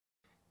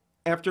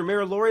After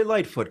Mayor Lori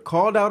Lightfoot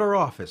called out her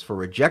office for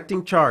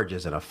rejecting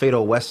charges in a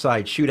fatal West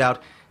Side shootout,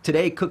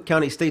 today Cook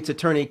County State's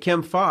Attorney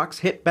Kim Foxx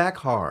hit back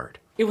hard.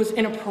 It was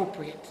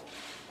inappropriate.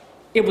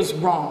 It was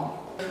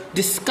wrong.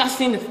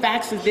 Discussing the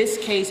facts of this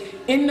case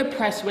in the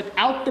press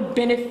without the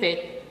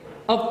benefit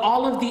of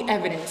all of the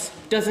evidence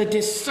does a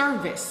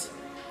disservice.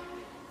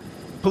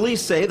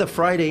 Police say the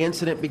Friday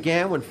incident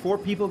began when 4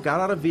 people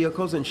got out of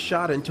vehicles and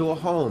shot into a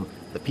home.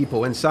 The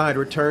people inside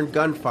returned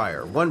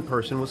gunfire. 1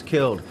 person was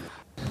killed.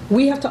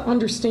 We have to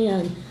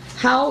understand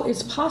how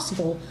it's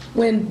possible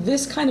when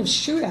this kind of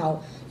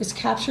shootout is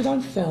captured on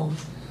film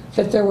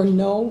that there were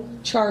no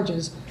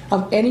charges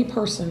of any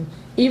person,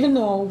 even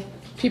though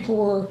people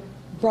were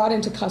brought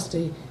into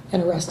custody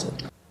and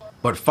arrested.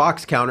 But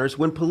Fox counters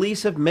when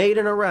police have made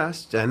an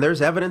arrest and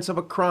there's evidence of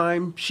a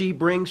crime, she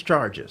brings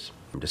charges.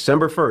 From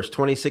December 1st,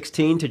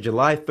 2016 to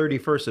July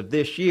 31st of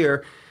this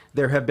year,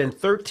 there have been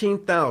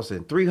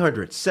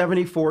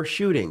 13,374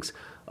 shootings.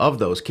 Of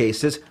those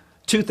cases,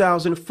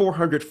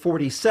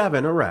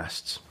 2,447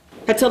 arrests.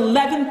 That's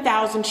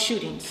 11,000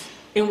 shootings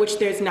in which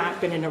there's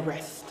not been an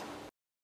arrest.